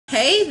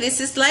Hey, this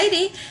is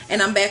Lady,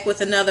 and I'm back with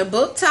another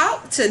book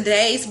talk.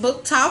 Today's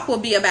book talk will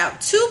be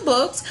about two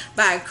books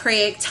by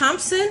Craig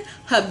Thompson,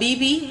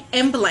 Habibi,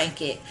 and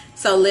Blanket.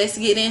 So let's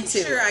get into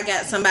it. I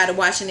got somebody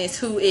watching this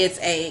who is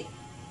a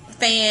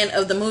fan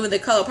of the movie The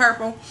Color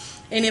Purple.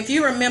 And if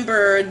you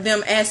remember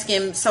them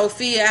asking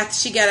Sophia after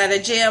she got out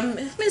of jail,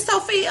 Miss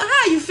Sophia,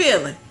 how you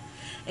feeling?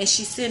 And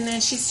she's sitting there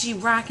and she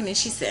rocking and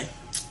she said,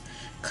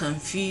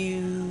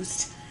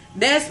 confused.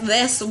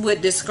 That's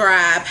what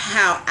describe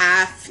how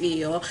I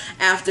feel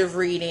after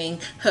reading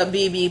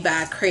Habibi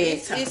by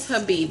Craig Thompson. It's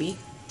Habibi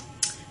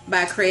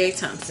by Craig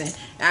Thompson.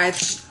 I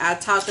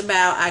talked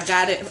about, I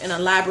got it in a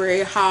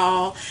library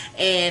haul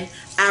and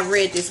I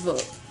read this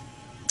book.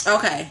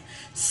 Okay,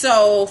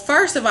 so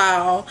first of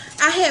all,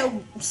 I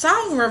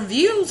saw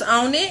reviews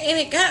on it and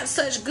it got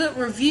such good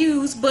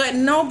reviews, but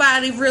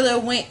nobody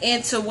really went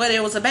into what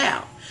it was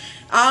about.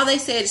 All they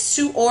said is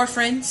two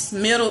orphans,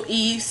 Middle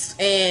East,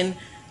 and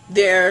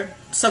their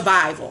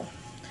survival.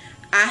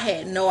 I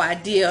had no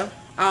idea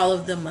all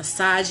of the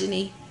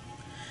misogyny.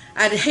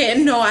 I had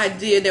no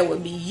idea there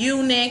would be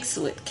eunuchs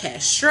with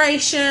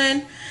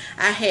castration.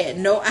 I had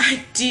no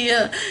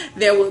idea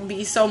there would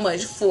be so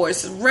much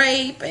forced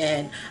rape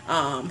and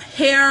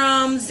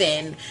harems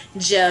and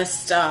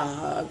just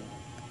a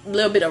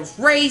little bit of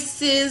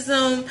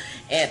racism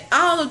and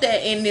all of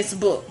that in this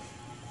book.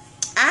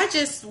 I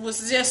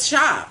was just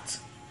shocked.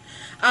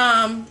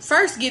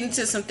 First, get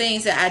into some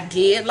things that I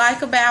did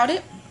like about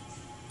it.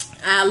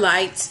 I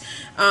liked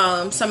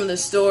some of the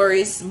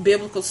stories,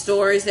 biblical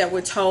stories that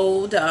were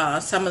told,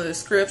 some of the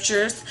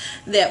scriptures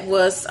that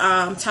was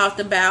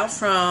talked about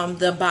from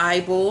the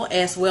Bible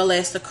as well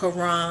as the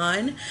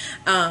Quran.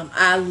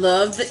 I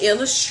love the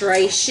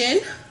illustration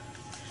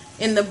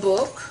in the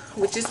book,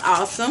 which is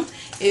awesome.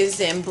 It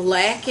is in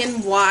black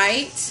and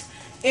white,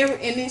 and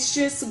it's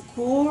just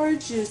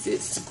gorgeous.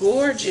 It's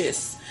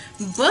gorgeous,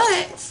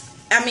 but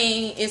I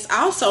mean, it's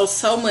also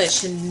so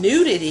much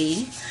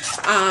nudity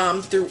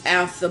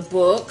throughout the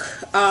book,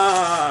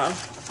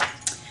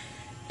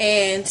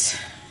 and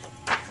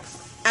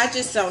I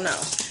just don't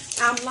know.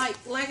 I'm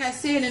like I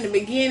said in the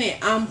beginning,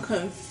 I'm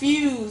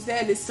confused.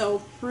 That is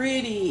so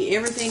pretty.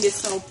 Everything is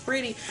so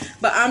pretty,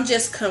 but I'm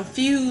just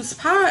confused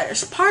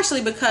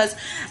partially because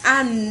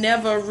I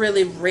never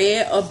really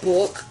read a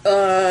book,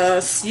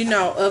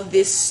 of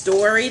this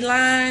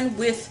storyline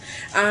with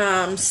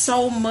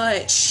so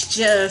much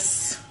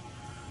just.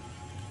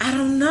 I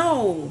don't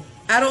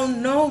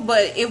know,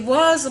 but it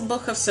was a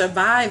book of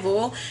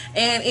survival,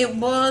 and it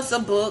was a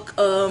book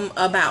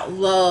about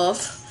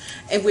love,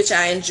 in which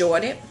I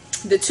enjoyed it.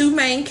 The two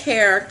main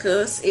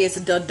characters is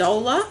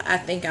Dodola, I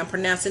think I'm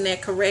pronouncing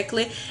that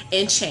correctly,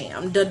 and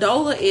Cham.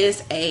 Dodola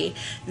is a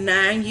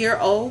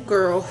 9-year-old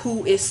girl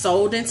who is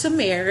sold into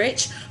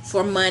marriage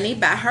for money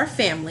by her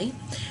family.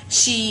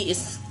 She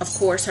is, of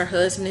course, her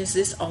husband is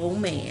this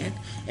old man,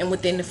 and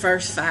within the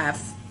first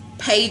 5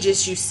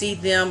 pages you see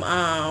them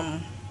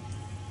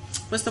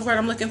what's the word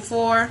I'm looking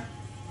for?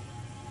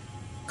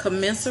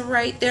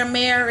 Commensurate their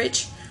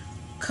marriage.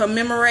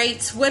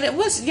 Commemorates.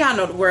 What's y'all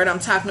know the word I'm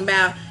talking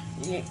about?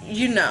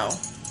 You know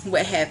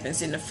what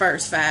happens in the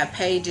first 5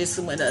 pages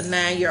with a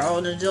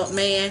 9-year-old adult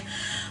man.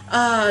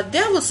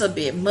 That was a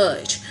bit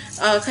much.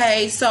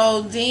 Okay,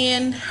 so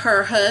then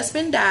her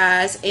husband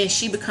dies and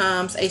she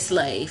becomes a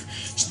slave.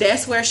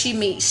 That's where she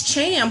meets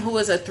Cham, who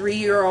is a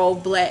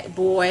 3-year-old black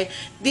boy.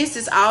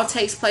 This all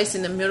takes place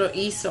in the Middle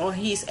East, so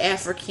he's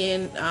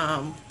African.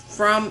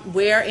 From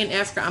where in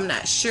Africa, I'm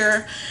not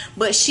sure,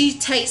 but she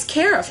takes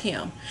care of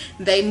him.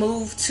 They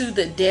move to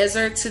the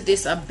desert, to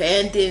this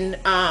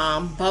abandoned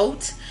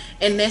boat,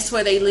 and that's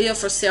where they live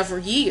for several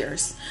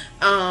years,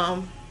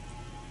 and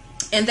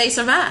they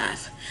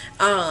survive.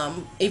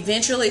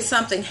 Eventually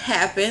something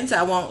happens.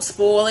 I won't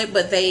spoil it,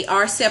 but they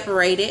are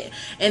separated,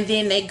 and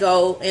then they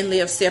go and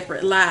live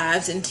separate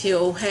lives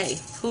until, hey,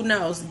 who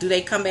knows, do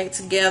they come back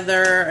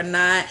together or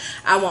not?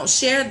 I won't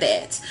share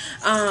that.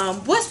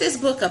 Was this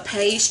book a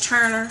page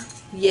turner?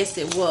 Yes,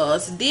 it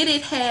was. Did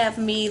it have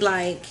me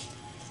like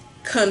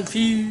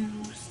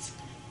confused?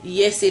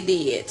 Yes, it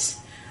did.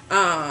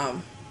 I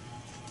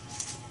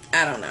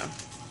don't know.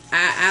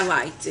 I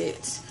liked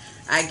it,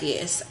 I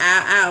guess.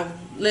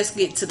 Let's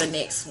get to the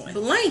next one.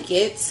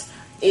 Blankets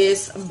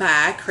is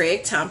by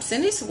Craig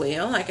Thompson as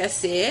well, like I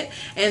said,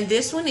 and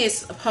this one is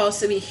supposed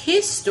to be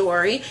his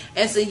story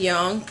as a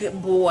young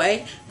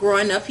boy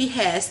growing up. He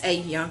has a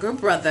younger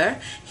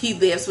brother. He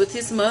lives with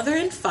his mother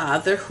and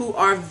father, who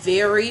are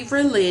very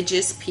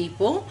religious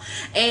people,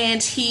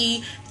 and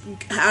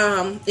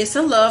it's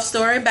a love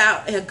story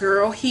about a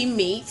girl he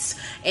meets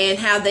and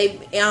how they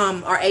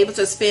are able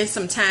to spend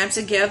some time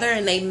together,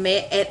 and they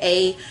met at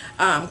a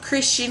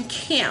Christian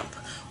camp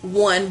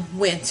one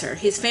winter.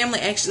 His family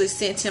actually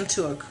sent him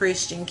to a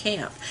Christian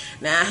camp.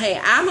 Now, hey,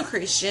 I'm a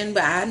Christian,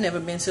 but I've never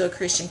been to a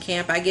Christian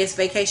camp. I guess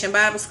Vacation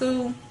Bible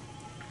School.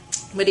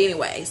 But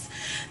anyways,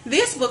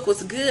 this book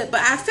was good, but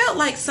I felt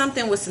like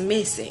something was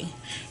missing.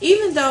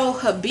 Even though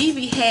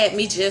Habibi had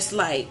me just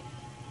like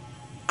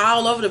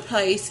all over the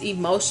place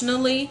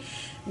emotionally,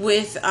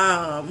 with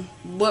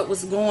what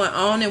was going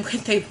on and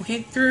what they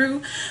went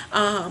through.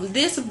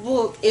 This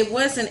book, it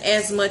wasn't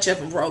as much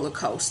of a roller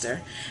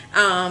coaster.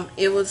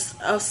 It was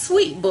a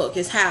sweet book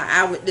is how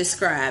I would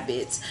describe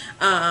it.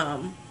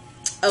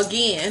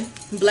 Again,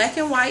 black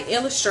and white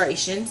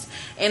illustrations,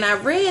 and I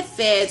read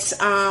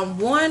that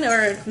one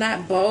or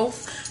not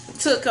both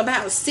took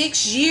about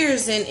 6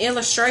 years in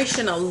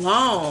illustration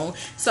alone.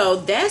 So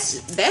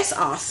that's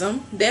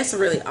awesome. That's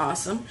really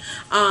awesome.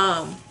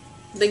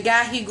 The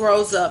guy, he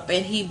grows up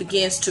and he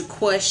begins to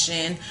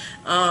question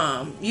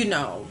you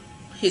know,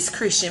 his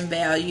Christian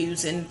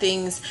values and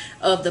things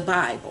of the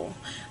Bible.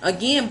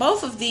 Again,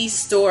 both of these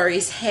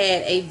stories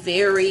had a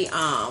very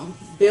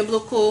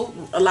biblical,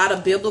 a lot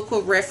of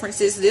biblical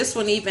references. This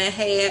one even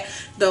had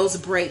those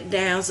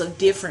breakdowns of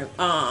different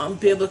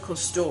biblical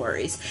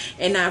stories,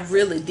 and I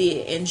really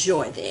did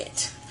enjoy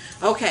that.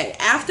 Okay,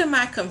 after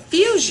my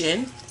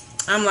confusion,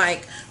 I'm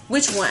like,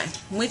 which one?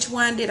 Which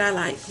one did I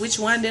like? Which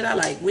one did I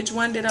like? Which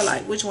one did I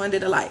like? Which one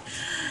did I like?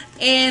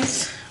 And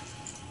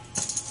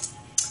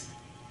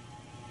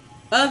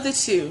of the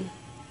two,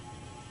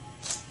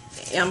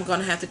 I'm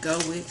gonna have to go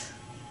with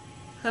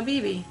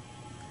Habibi.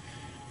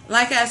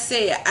 Like I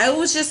said, it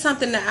was just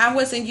something that I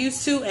wasn't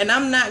used to, and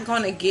I'm not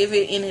gonna give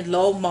it any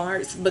low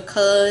marks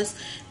because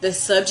the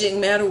subject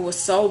matter was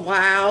so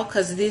wild,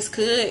 because this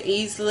could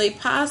easily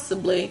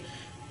possibly,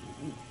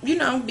 you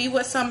know, be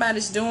what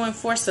somebody's doing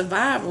for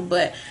survival.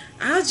 But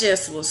I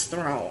just was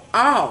thrown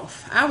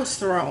off. I was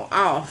thrown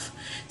off.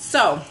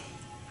 So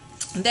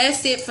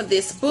that's it for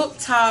this book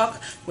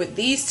talk with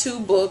these two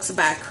books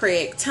by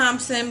Craig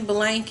Thompson,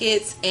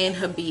 Blankets and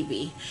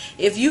Habibi.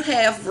 If you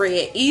have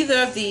read either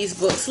of these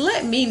books,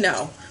 let me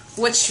know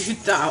what you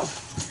thought.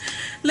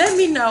 Let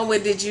me know,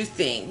 what did you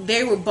think?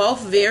 They were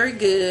both very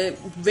good,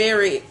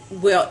 very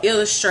well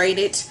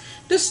illustrated.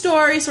 The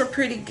stories were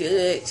pretty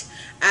good.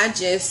 I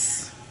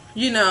just,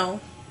 you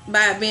know,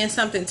 by it being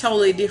something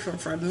totally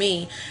different from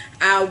me,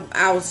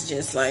 I was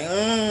just like,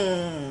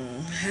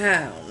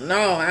 I don't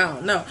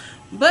know.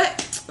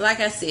 But like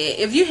I said,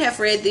 if you have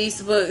read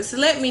these books,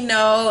 let me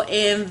know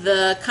in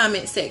the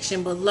comment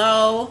section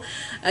below.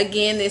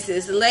 Again, this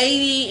is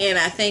Lady, and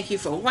I thank you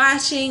for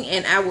watching,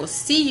 and I will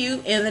see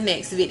you in the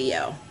next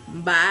video.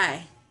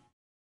 Bye.